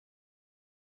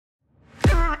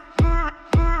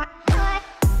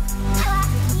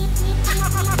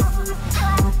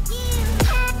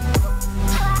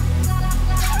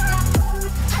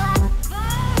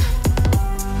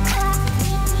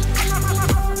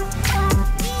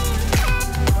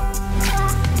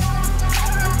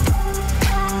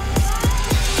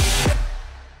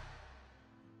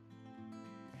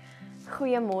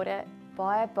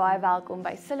Goeiemôre, baie welkom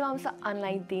by Siloam se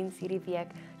aanlyn diens hierdie week.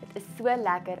 Dit is so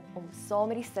lekker om saam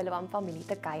met die Siloam familie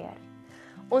te kuier.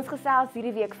 Ons gesels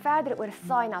hierdie week verder oor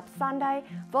Sign Up Sunday,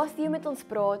 waar Theo met ons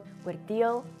praat oor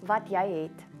deel wat jy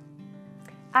het.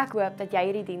 Ek hoop dat jy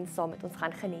hierdie diens saam met ons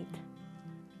gaan geniet.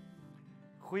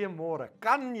 Goeiemôre.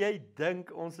 Kan jy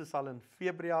dink ons is al in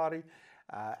Februarie?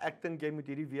 Ek dink jy moet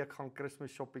hierdie week gaan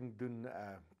Christmas shopping doen,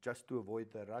 just to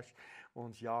avoid the rush.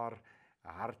 Ons jaar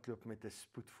hardloop met 'n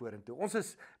spoed vorentoe. Ons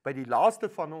is by die laaste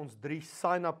van ons 3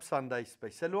 sign-up Sundays by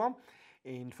Siloam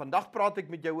en vandag praat ek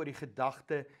met jou oor die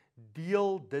gedagte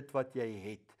deel dit wat jy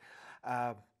het.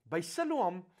 By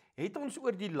Siloam het ons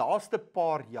oor die laaste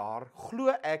paar jaar,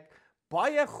 glo ek,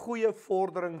 baie goeie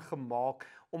vordering gemaak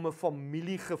om 'n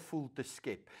familiegevoel te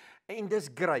skep. En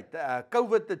dis great.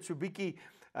 COVID het so bietjie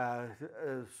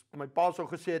my pa sou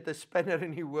gesê het 'n spinner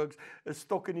in die works, 'n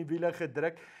stok in die wiele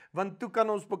gedruk, want toe kan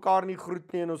ons mekaar nie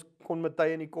groet nie en ons kon met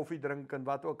tye in die koffie drink en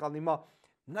wat ook al nie, maar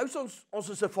nou is ons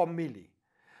is 'n familie.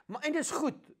 Maar en dis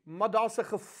goed, maar daar's 'n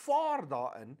gevaar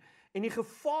daarin en die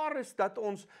gevaar is dat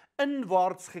ons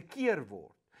inwaarts gekeer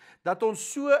word. Dat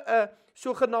ons so 'n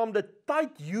sogenaamde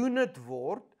tight unit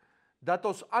word dat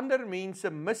ons ander mense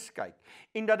miskyk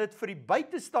en dat dit vir die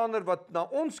buitestander wat na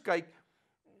ons kyk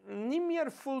nie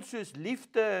meer voel soos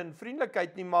liefde en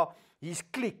vriendelikheid nie, maar hier's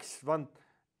kliks, want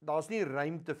daar's nie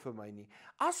ruimte vir my nie.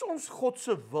 As ons God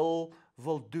se wil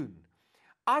doen,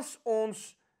 as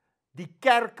ons die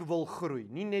kerk wil groei,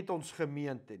 nie net ons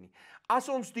gemeente nie, as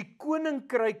ons die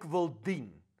koninkryk wil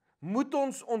dien, moet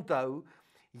ons onthou,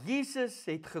 Jesus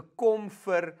het gekom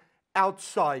vir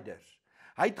outsiders.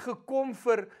 Hy het gekom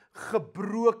vir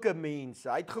gebroke mense,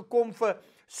 hy het gekom vir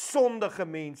sondige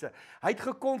mense, hy het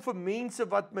gekom vir mense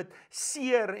wat met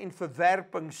seer en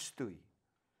verwerping stoei.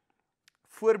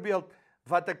 Voorbeeld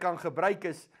wat ek kan gebruik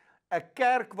is, 'n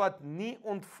kerk wat nie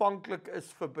ontvanklik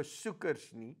is vir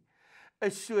besoekers nie,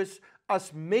 is soos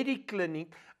as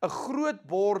Medikliniek 'n groot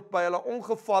bord by hulle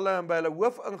ongevalle en by hulle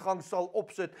hoofingang sal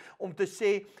opsit om te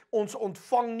sê, ons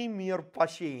ontvang nie meer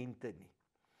pasiënte nie.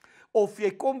 Of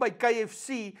jy kom by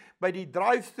KFC, by die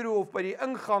drive-thru of by die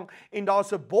ingang en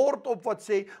daar's 'n bord op wat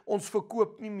sê, ons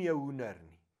verkoop nie meer hoender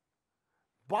nie.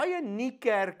 Baie nie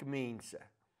kerkmense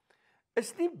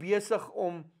is nie besig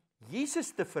om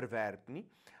Jesus te verwerp nie,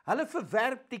 hulle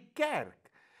verwerp die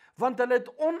kerk, want hulle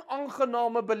het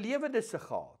onaangename belewennisse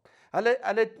gehad. Hulle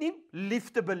het nie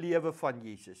liefde belewe van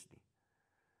Jesus nie.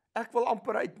 Ek wil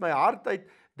amper uit my hart uit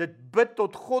dit bid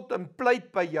tot God en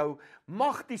pleit by jou,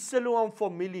 mag die Siloam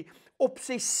familie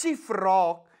obsessief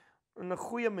raak in 'n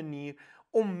goeie manier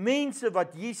om mense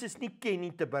wat Jesus nie ken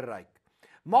nie te bereik.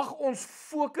 Mag ons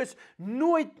fokus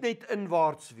nooit net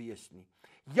inwaarts wees nie.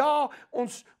 Ja,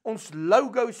 ons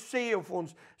logo sê of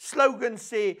ons slogan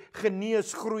sê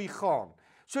genees, groei, gaan.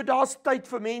 So daar's tyd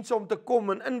vir mense om te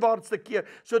kom en inwaarts te keer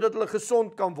sodat hulle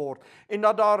gesond kan word en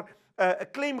dat daar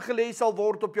 'n klem gelê sal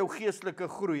word op jou geestelike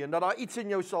groei en dat daar iets in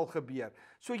jou sal gebeur.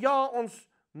 So ja, ons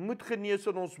moet genees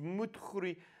en ons moet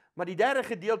groei, maar die derde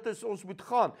gedeelte is ons moet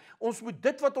gaan. Ons moet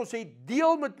dit wat ons het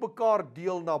deel met mekaar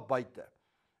deel na buite.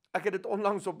 Ek het dit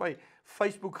onlangs op my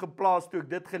Facebook geplaas toe ek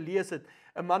dit gelees het.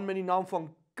 'n Man met die naam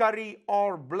van Curry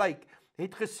R. Blake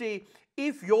het gesê,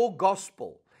 if your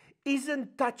gospel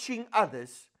isn't touching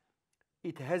others,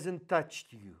 it hasn't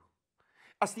touched you.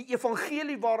 As die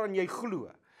evangelie waaraan jy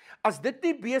glo, as dit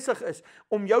nie besig is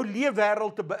om jou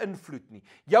leefwêreld te beïnvloed nie,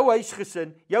 jou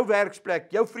huisgesin, jou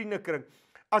werksplek, jou vriendekring,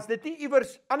 as dit nie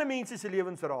iewers ander mense se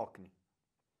lewens raak nie,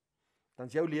 dan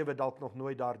is jou lewe dalk nog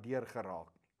nooit daardeur geraak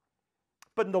nie.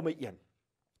 Punt nommer 1.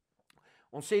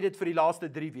 Ons sê dit vir die laaste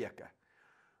 3 weke.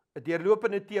 'n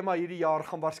Deurlopende tema hierdie jaar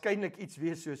gaan waarskynlik iets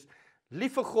wees soos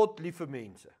lief vir God, lief vir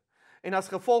mense. En as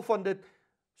gevolg van dit,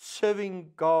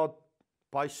 serving God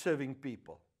by serving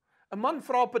people. 'n Man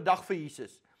vra op 'n dag vir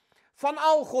Jesus, van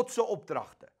al God se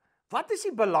opdragte, wat is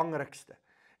die belangrikste?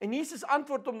 En Jesus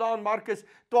antwoord hom daar in Markus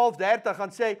 12:30 en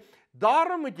sê,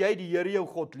 daarom moet jy die Here jou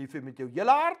God lief hê met jou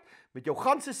hele hart, met jou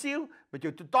ganse siel, met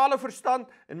jou totale verstand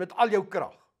en met al jou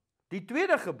krag. Die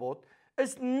tweede gebod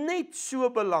is net so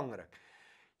belangrik.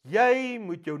 Jy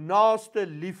moet jou naaste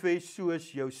lief hê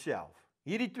soos jouself.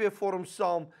 Hierdie twee vorm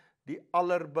saam die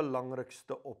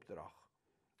allerbelangrikste opdrag.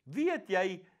 Wie het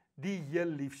jy die heel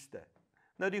liefste?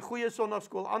 Nou die goeie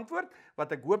Sondagskool antwoord,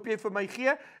 wat ek hoop jy vir my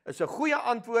gee, is 'n goeie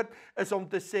antwoord, is om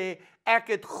te sê, ek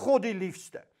het God die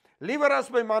liefste. Liewer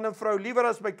as my man en vrou, liewer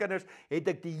as my kinders, het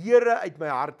ek die Here uit my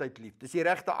hart uit lief. Dis die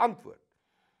regte antwoord.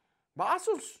 Maar as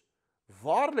ons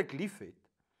waarlik lief het,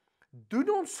 doen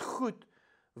ons goed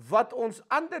wat ons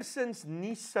andersins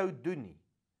nie sou doen nie.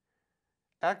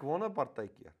 Ek wonder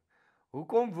partykeer,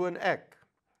 hoekom woon ek?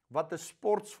 wat 'n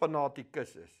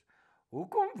sportfanatikus is,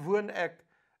 hoekom woon ek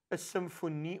 'n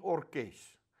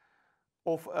simfonieorkes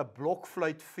of 'n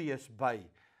blokfluitfees by,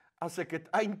 as ek dit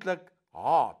eintlik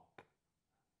haat?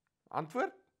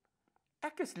 Antwoord,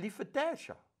 ek is lief vir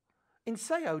Tasha, en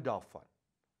sy hou daarvan.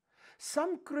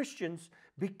 Some Christians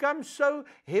become so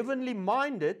heavenly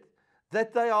minded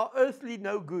that they are earthly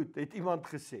no good, het iemand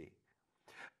gesê.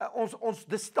 Ons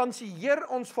distansieer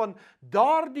ons van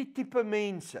daardie tipe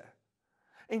mense.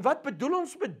 En wat bedoel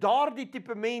ons met daardie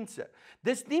tipe mense?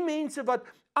 Dis nie mense wat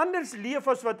anders leef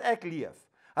as wat ek leef.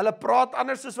 Hulle praat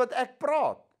anders as wat ek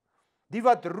praat. Die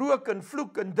wat rook en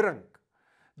vloek en drink.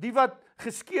 Die wat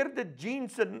geskeurde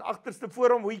jeans en agterste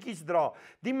voorhom hoedjies dra.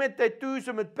 Die met tattoos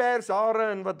en met pers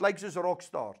hare en wat lyk soos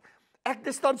rockstars. Ek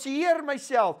distansieer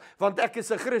myself, want ek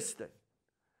is 'n Christen.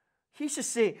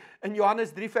 Jesus sê in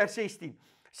Johannes 3 vers 16,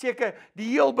 seker die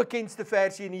heel bekendste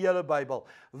versie in die hele Bybel,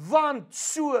 want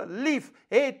so lief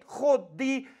het God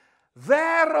die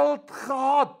wêreld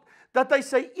gehad, dat hy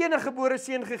sy eniggebore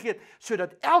seun gegee het,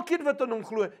 sodat elkeen wat in hom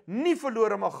glo, nie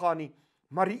verlore mag gaan nie,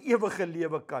 maar die ewige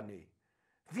lewe kan hê.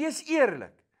 Wees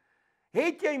eerlik,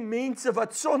 het jy mense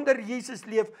wat sonder Jesus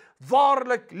leef,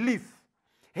 waarlik lief?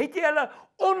 Het jy hulle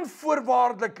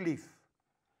onvoorwaardelik lief?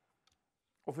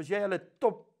 Of is jy hulle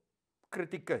top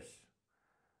kritikus?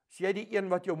 Is jy die een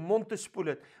wat jou mond te spoel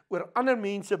het oor ander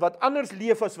mense wat anders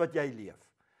leef as wat jy leef?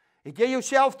 Het jy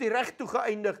jouself die reg toe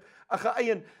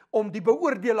geëien om die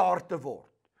beoordelaar te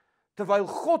word? Terwyl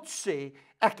God sê,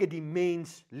 ek het die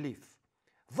mens lief.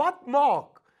 Wat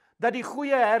maak dat die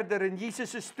goeie herder in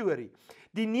Jesus se storie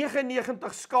die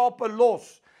 99 skape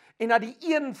los en na die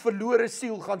een verlore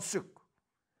siel gaan soek?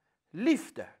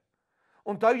 Liefde.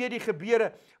 Onthou jy die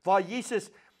gebeure waar Jesus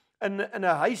in 'n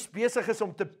huis besig is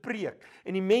om te preek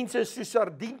en die mense is so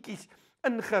sardientjies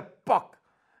ingepak.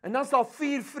 En dan is daar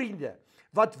 4 vriende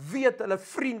wat weet hulle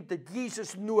vriend het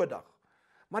Jesus nodig.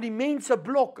 Maar die mense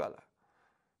blok hulle.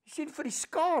 Jy sien, vir die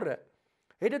skare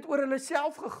het dit oor hulle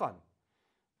self gegaan.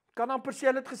 Kan amper sê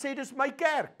hulle het gesê, dis my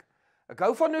kerk. Ek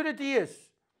hou van hoe dit hier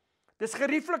is. Dis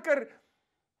geriefliker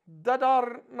dat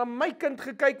daar na my kind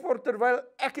gekyk word terwyl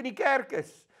ek in die kerk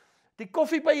is. Die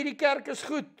koffie by hierdie kerk is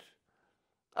goed.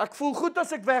 Ek voel goed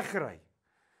as ek wegry.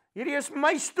 Hierdie is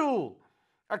my stoel.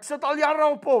 Ek sit al jare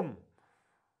op hom.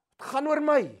 Het gaan oor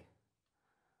my.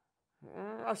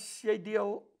 As jy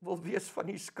deel wil wees van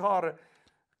die skare,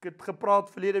 ek het gepraat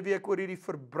verlede week oor hierdie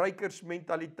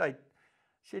verbruikersmentaliteit.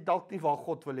 Sê dalk nie waar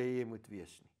God wil hê jy moet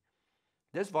wees nie.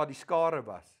 Dis waar die skare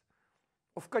was.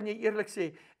 Of kan jy eerlik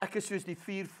sê, ek is soos die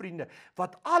 4 vriende,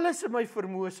 wat alles in my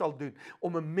vermoë sal doen,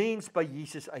 om 'n mens by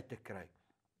Jesus uit te kry.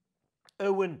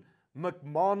 Owen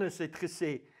McManus het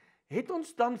gesê, het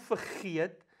ons dan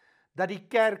vergeet, dat die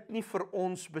kerk nie vir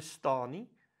ons bestaan nie?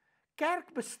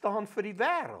 Kerk bestaan vir die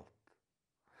wêreld.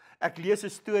 Ek lees 'n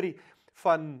storie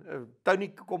van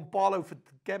Tony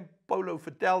Campolo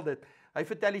vertel dit. Hy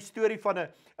vertel die storie van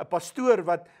 'n pastoor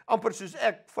wat amper soos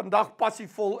ek vandag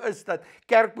passievol is, dat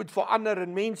kerk moet verander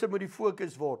en mense moet die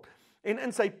fokus word. En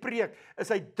in sy preek is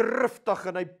hy driftig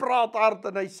en hy praat hard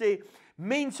en hy sê,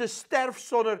 mense sterf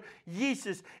sonder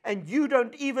Jesus and you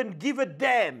don't even give a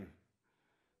damn.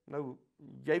 Nou,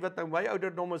 jy wat nou my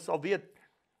ouderdom is sal weet,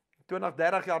 20,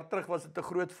 30 jaar terug was dit 'n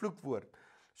groot vloekwoord.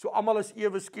 So almal is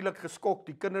ewe skielik geskok,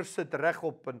 die kinders sit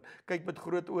regop en kyk met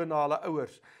groot oë na hulle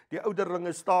ouers. Die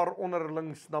ouderlinge staar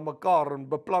onderlings na mekaar en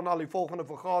beplan al die volgende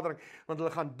vergadering, want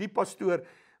hulle gaan die pastoor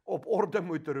op orde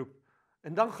moet roep.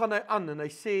 En dan gaan hy aan en hy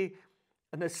sê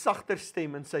in 'n sagter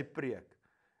stem in sy preek,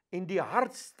 en die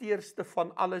hartsteerste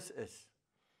van alles is,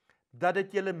 dat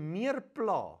dit julle meer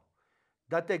pla,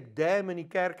 dat ek damn in die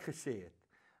kerk gesê het,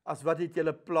 as wat dit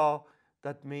julle pla,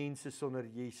 dat mense sonder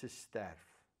Jesus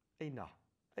sterf. Eina.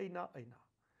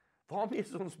 Waarmee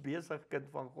is ons besig, kind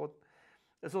van God?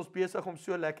 Is ons besig om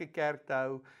so lekker kerk te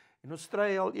hou, en ons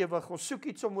stry al ewig, ons soek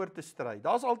iets om oor te stry.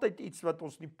 Daar's altyd iets wat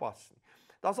ons nie pas nie.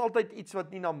 Daar's altyd iets wat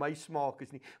nie na my smaak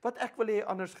is nie, wat ek wil hê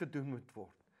anders gedoen moet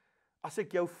word. As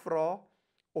ek jou vra,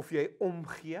 of jy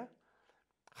omgee,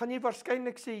 gaan jy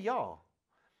waarskynlik sê ja.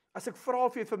 As ek vra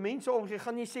of jy vir mense omgee,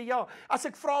 gaan jy sê ja. As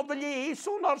ek vra, wil jy hê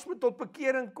sondaars moet tot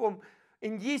bekering kom,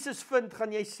 en Jesus vind,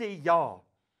 gaan jy sê ja.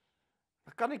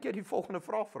 Dan kan ek jou die volgende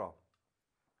vraag vra.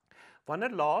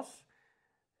 Wanneer laas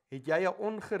het jy 'n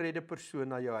ongeredde persoon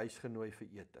na jou huis genooi vir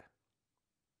ete?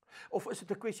 Of is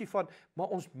dit 'n kwessie van, maar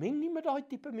ons meng nie met daai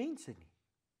tipe mense nie?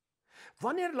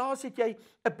 Wanneer laas het jy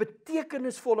 'n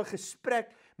betekenisvolle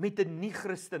gesprek met 'n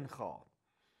nie-Christen gehad?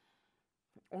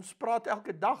 Ons praat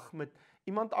elke dag met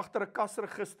iemand agter 'n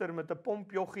kasregister, met 'n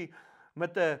pompjoggie,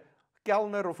 met 'n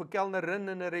kelner of 'n kelnerin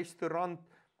in 'n restaurant,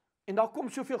 en daar kom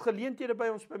soveel geleenthede by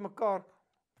ons bymekaar.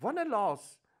 Wanneer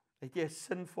laas het jy 'n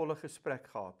sinvolle gesprek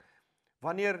gehad?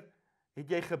 Wanneer het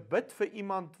jy gebid vir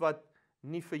iemand wat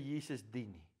nie vir Jesus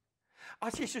dien nie?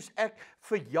 As jy soos ek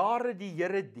vir jare die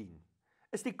Here dien,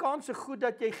 is die kans goed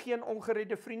dat jy geen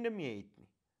ongeredde vriende meer het nie.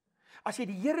 As jy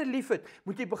die Here liefhet,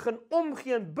 moet jy begin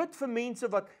omgee en bid vir mense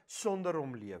wat sonder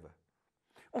hom lewe.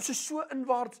 Ons is so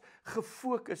inwaarts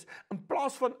gefokus in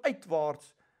plaas van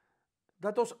uitwaarts,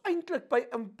 dat ons eintlik by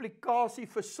implikasie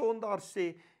vir sondaars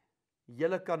sê,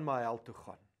 julle kan maar hel toe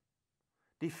gaan.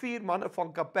 Die 4 manne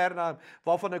van Kapernaum,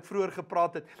 waarvan ek vroeër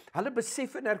gepraat het, hulle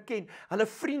besef en erken, hulle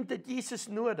vriend het Jesus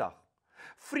nodig.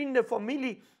 Vriende,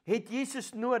 familie het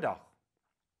Jesus nodig.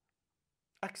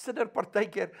 Ek sit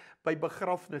partykeer by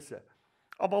begrafnisse.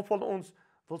 Almal van ons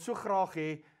wil so graag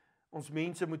hê, ons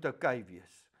mense moet okay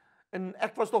wees. En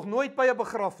ek was nog nooit by 'n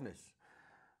begrafnis.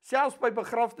 Selfs by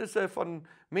begrafnisse van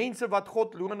mense wat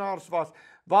godloonaars was,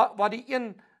 waar die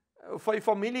een van die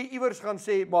familie iewers gaan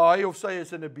sê, maar hy of sy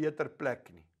is in 'n beter plek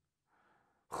nie.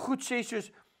 Goed sê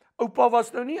soos, oupa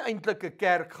was nou nie eintlik 'n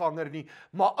kerkganger nie,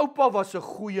 maar oupa was 'n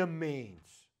goeie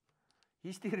mens.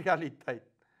 Hier's die realiteit.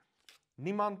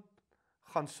 Niemand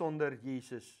gaan sonder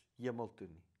Jesus hemel toe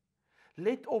nie.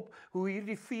 Let op hoe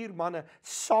hierdie 4 manne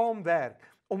saamwerk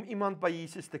om iemand by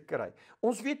Jesus te kry.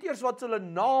 Ons weet eers wat hulle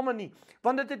name nie,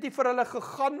 want dit het nie vir hulle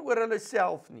gegaan oor hulle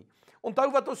self nie.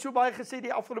 Onthou wat ons so baie gesê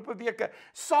die afgelope weke,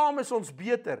 saam is ons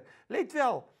beter. Let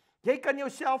wel, jy kan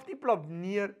jouself nie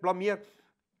blameer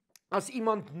as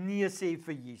iemand nee sê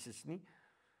vir Jesus nie.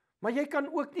 Maar jy kan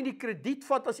ook nie die krediet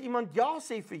vat as iemand ja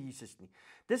sê vir Jesus nie.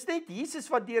 Dis net Jesus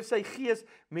wat deur sy gees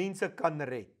mense kan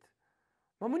red.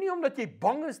 Maar moenie omdat jy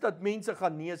bang is dat mense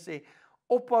gaan nee sê,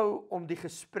 ophou om die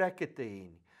gesprekke te hê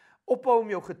nie. Ophou om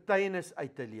jou getuienis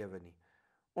uit te lewe nie.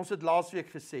 Ons het laasweek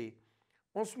gesê,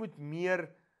 ons moet meer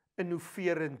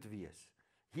innoverend wees.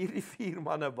 Hierdie 4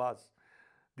 manne was,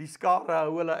 die skare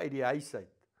hou hulle uit die huis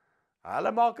uit.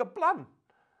 Hulle maak 'n plan.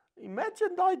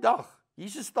 Imagine daai dag,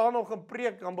 Jesus staan nog en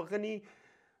preek, dan begin die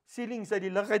ceilings uit die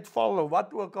lug uitval, of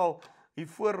wat ook al, hier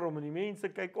voor hom, en die mense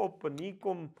kyk op, en hier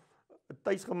kom 'n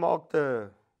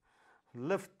tuisgemaakte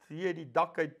lift, hier die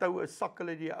dak uit toue, sak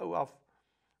hulle die ou af,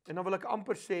 en dan wil ek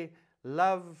amper sê,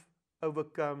 love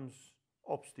overcomes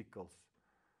obstacles.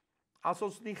 As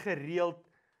ons nie gereeld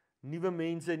nuwe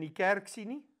mense in die kerk sien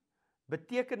nie,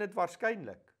 beteken dit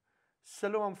waarskynlik,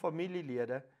 Siloam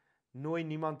familielede nooi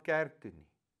niemand kerk toe nie.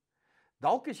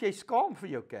 Dalk is jy skaam vir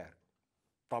jou kerk,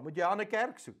 dan moet jy 'n ander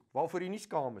kerk soek, waarvoor jy nie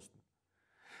skaam is nie.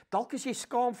 Dalk is jy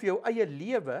skaam vir jou eie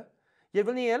lewe, jy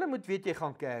wil nie hulle moet weet jy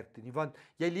gaan kerk toe nie, want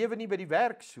jy lewe nie by die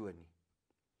werk so nie.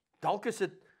 Dalk is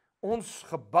dit ons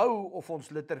gebou of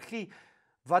ons liturgie,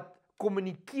 wat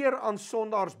kommunikeer aan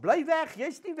sondaars, bly weg,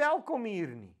 jy's nie welkom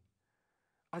hier nie.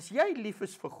 As jy lief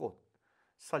is vir God,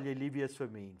 sal jy lief wees vir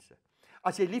mense.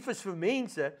 As jy lief is vir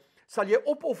mense, sal jy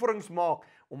opofferings maak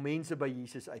om mense by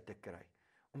Jesus uit te kry,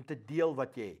 om te deel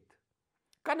wat jy het.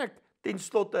 Kan ek ten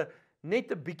slotte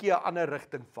net 'n bietjie 'n ander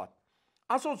rigting vat?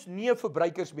 As ons nie 'n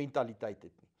verbruikersmentaliteit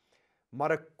het nie,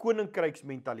 maar 'n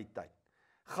koninkryksmentaliteit,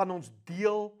 gaan ons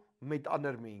deel met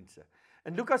ander mense.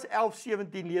 In Lukas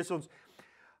 11:17 lees ons,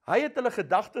 hy het hulle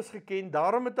gedagtes geken,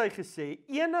 daarom het hy gesê,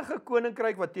 enige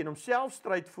koninkryk wat teen homself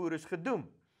stryd voer is gedoem,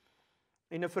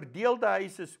 en 'n verdeelde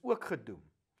huis is ook gedoem.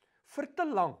 Vir te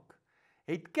lank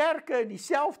het kerke in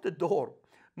dieselfde dorp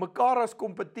mekaar as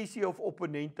kompetisie of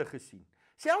opponente gesien,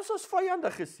 selfs as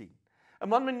vyande gesien. 'n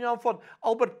Man met die naam van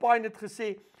Albert Pine het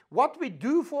gesê, what we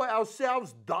do for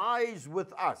ourselves dies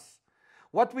with us.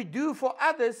 What we do for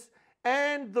others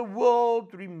and the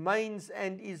world remains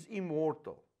and is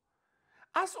immortal.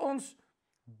 As ons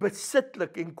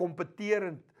besitlik en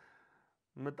kompeterend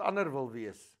met ander wil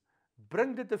wees,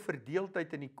 bring dit 'n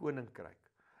verdeeldheid in die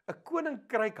koninkryk. 'n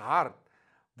Koninkryk hart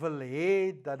wil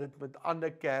hê dat dit met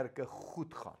ander kerke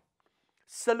goed gaan.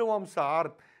 Siloam se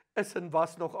hart is en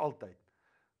was nog altyd.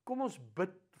 Kom ons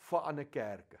bid vir ander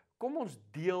kerke. Kom ons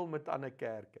deel met ander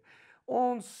kerke.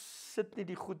 Ons sit nie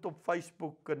die goed op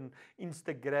Facebook en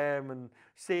Instagram en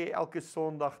sê elke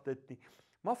Sondag dit nie.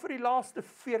 Maar vir die laaste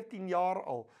 14 jaar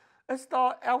al, is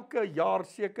daar elke jaar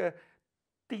seker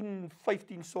 10,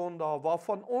 15 Sondae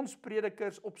waarvan ons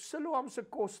predikers op Siloam se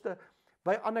koste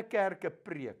by ander kerke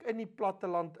preek, in die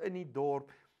platteland, in die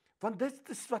dorp, want dit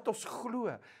is wat ons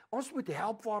glo. Ons moet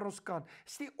help waar ons kan.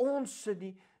 Dis nie ons sin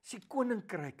nie, dis die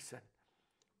koninkryk sin.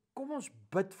 Kom ons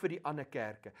bid vir die ander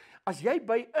kerke. As jy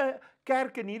by 'n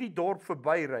kerk in hierdie dorp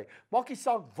verbyry, maak nie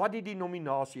saak wat die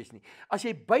denominasie is nie. As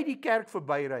jy by die kerk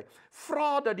verbyry,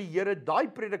 vra dat die Here daai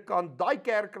predikant, daai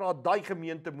kerkraad, daai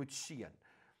gemeente moet seën.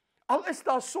 Al is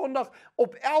daar Sondag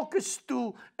op elke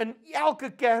stoel in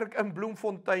elke kerk in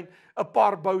Bloemfontein 'n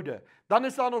paar boude, dan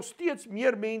is daar nog steeds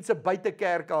meer mense buite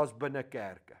kerke as binne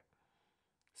kerke.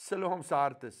 Siloam se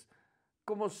hart is,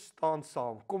 kom ons staan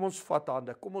saam, kom ons vat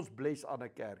hande, kom ons bless ander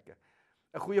kerke.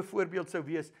 'n Goeie voorbeeld sou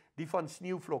wees die van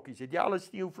sneeuvlokkies. Het jy al 'n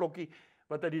sneeuvlokkie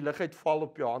wat uit die lug uit val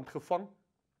op jou hand gevang?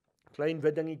 Klein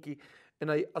wit dingetjie, en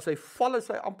as hy val is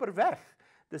hy amper weg.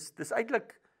 Dis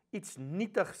eintlik iets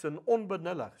nietigs en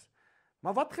onbenulligs.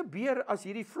 Maar wat gebeur as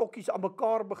hierdie vlokkies aan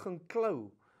mekaar begin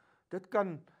klou? Dit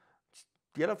kan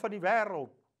dele van die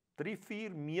wêreld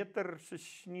 3-4 meter se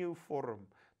sneeu vorm.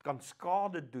 Dit kan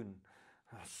skade doen.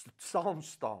 Saam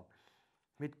staan.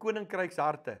 Met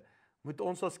koninkryksharte moet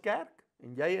ons as kerk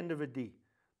en jy individu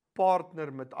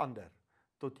partner met ander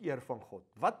tot eer van God.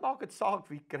 Wat maak dit saak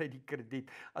wie kry die krediet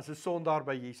as 'n sondaar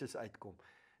by Jesus uitkom?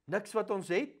 Niks wat ons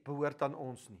het behoort aan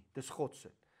ons nie. Dis God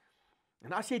se.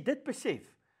 En as jy dit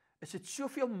besef, is dit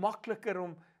soveel makliker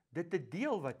om dit te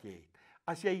deel wat jy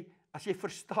het. As jy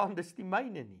verstaan, dis nie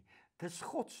myne nie. Dis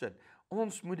God se.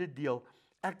 Ons moet dit deel.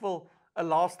 Ek wil 'n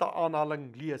laaste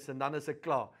aanhaling lees en dan is ek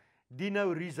klaar.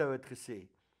 Dino Rizzo het gesê,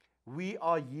 "We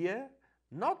are here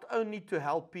not only to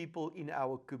help people in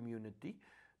our community."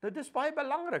 Nou dis baie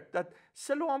belangrik dat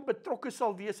Siloam betrokke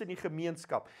sal wees in die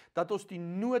gemeenskap, dat ons die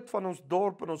nood van ons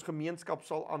dorp en ons gemeenskap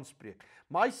sal aanspreek.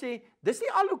 Maar hy sê, dis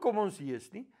nie al hoekom ons hier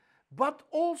is nie, but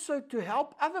also to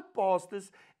help other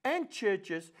pastors and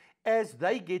churches as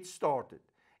they get started.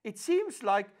 It seems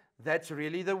like that's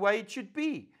really the way it should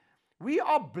be. We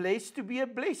are blessed to be a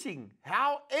blessing,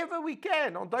 however we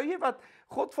can. Onthou jy wat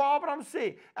God vir Abraham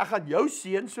sê, ek gaan jou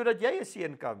seën sodat jy 'n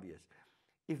seën kan wees.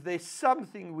 If there's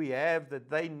something we have that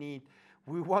they need,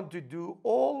 we want to do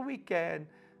all we can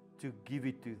to give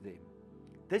it to them.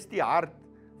 Dis die hart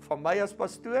van my as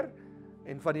pastoor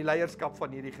en van die leierskap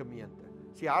van hierdie gemeente.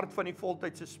 Dis die hart van die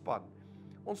voltydse span.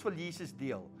 Ons wil Jesus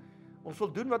deel. Ons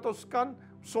wil doen wat ons kan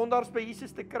om sondaars by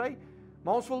Jesus te kry,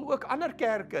 maar ons wil ook ander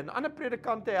kerke en ander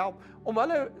predikante help om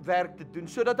hulle werk te doen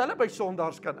sodat hulle by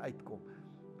sondaars kan uitkom.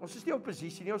 Ons is nie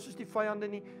oppositie nie, ons is nie vyande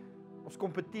nie. Ons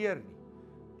kompeteer nie.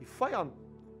 Die vyand,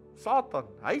 Satan,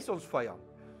 hy is ons vyand.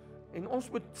 En ons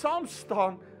moet saam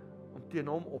staan om teen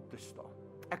hom op te staan.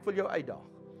 Ek wil jou uitdaag.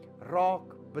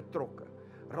 Raak betrokke.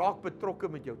 Raak betrokke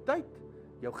met jou tyd,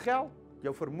 jou geld,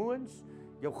 jou vermoëns,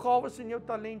 jou gawes en jou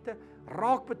talente.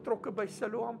 Raak betrokke by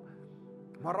Siloam,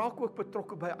 maar raak ook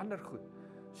betrokke by ander goed,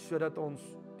 sodat ons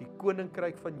die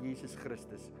koninkryk van Jesus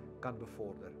Christus kan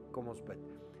bevorder. Kom ons bid.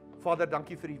 Vader,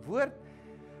 dankie vir die woord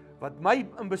wat my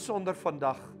in besonder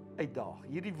vandag uitdaag.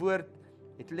 Hierdie woord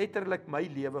het letterlik my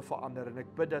lewe verander en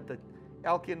ek bid dat dit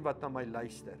elkeen wat na my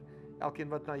luister, elkeen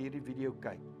wat na hierdie video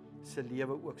kyk, se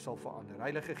lewe ook sal verander.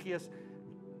 Heilige Gees,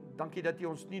 dankie dat U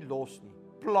ons nie los nie.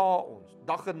 Pla ons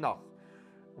dag en nag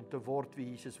om te word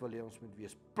wie Jesus wil hê ons moet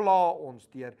wees. Pla ons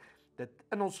deur dit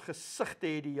in ons gesigte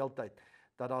hê die hele tyd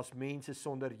dat daar's mense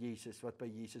sonder Jesus wat by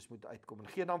Jesus moet uitkom. En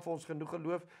gee dan vir ons genoeg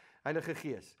geloof, Heilige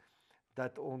Gees,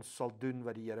 dat ons sal doen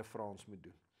wat die Here vra ons moet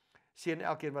doen. Seën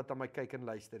elkeen wat aan my kyk en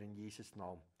luister in Jesus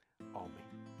naam. Amen.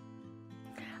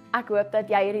 Ek hoop dat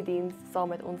jy hierdie diens saam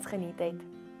met ons geniet het.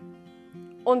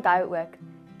 Onthou ook,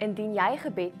 indien jy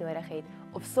gebed nodig het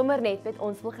of sommer net met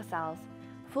ons wil gesels,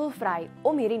 voel vry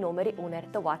om hierdie nommer hieronder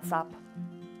te WhatsApp.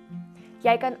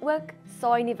 Jy kan ook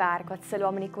saai in die werk wat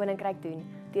Siloam in die koninkryk doen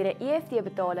deur 'n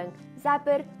EFT-betaling,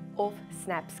 Zapper of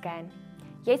SnapScan.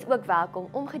 Jy is ook welkom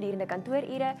om gedurende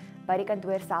kantoorure by die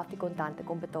kantoor self die kontant te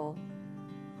kom betaal.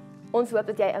 Ons hoop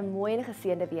dat jy 'n mooi en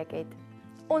geseënde week het.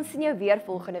 Ons sien jou weer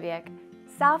volgende week,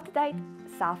 selfde tyd,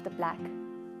 selfde plek.